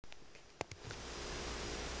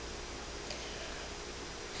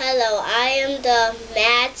Hello, I am the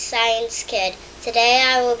Mad Science Kid. Today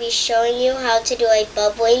I will be showing you how to do a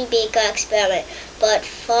bubbling beaker experiment. But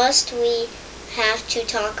first we have to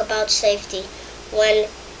talk about safety. When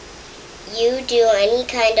you do any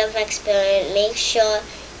kind of experiment, make sure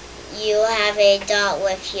you have a dart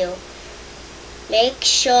with you. Make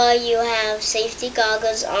sure you have safety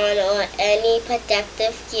goggles on or any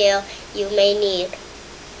protective gear you may need.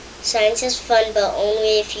 Science is fun, but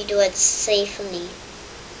only if you do it safely.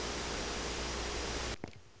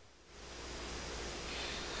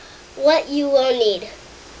 What you will need: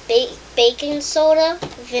 baking soda,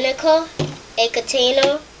 vinegar, a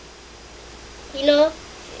container,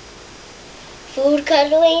 food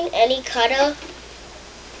coloring, any cutter,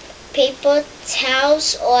 paper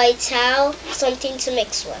towels or a towel, something to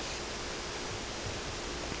mix with.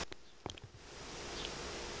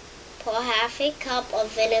 Pour half a cup of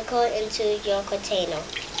vinegar into your container.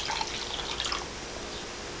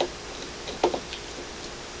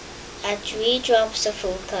 Add 3 drops of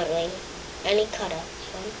food coloring, any cutter.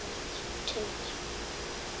 1, 2,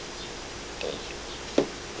 3.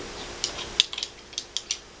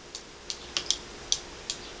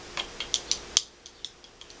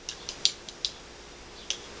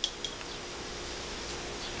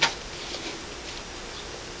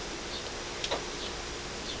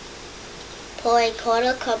 Pour a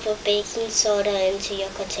 1/4 cup of baking soda into your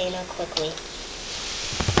container quickly.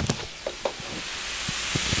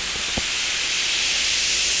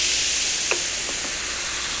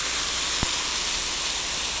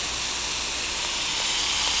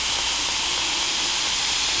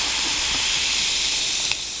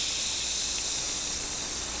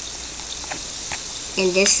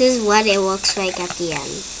 And this is what it looks like at the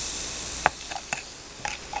end.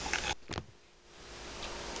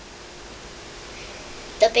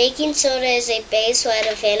 The baking soda is a base while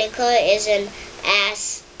the vinegar is an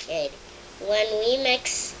acid. When we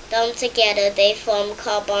mix them together, they form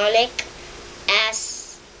carbonic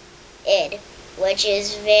acid, which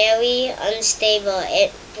is very unstable.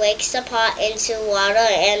 It breaks apart into water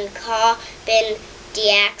and carbon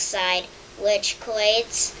dioxide, which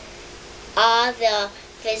creates all the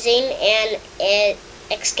fizzing and it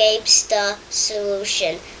escapes the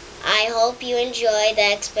solution. I hope you enjoy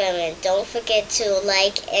the experiment. Don't forget to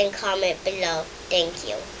like and comment below. Thank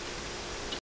you.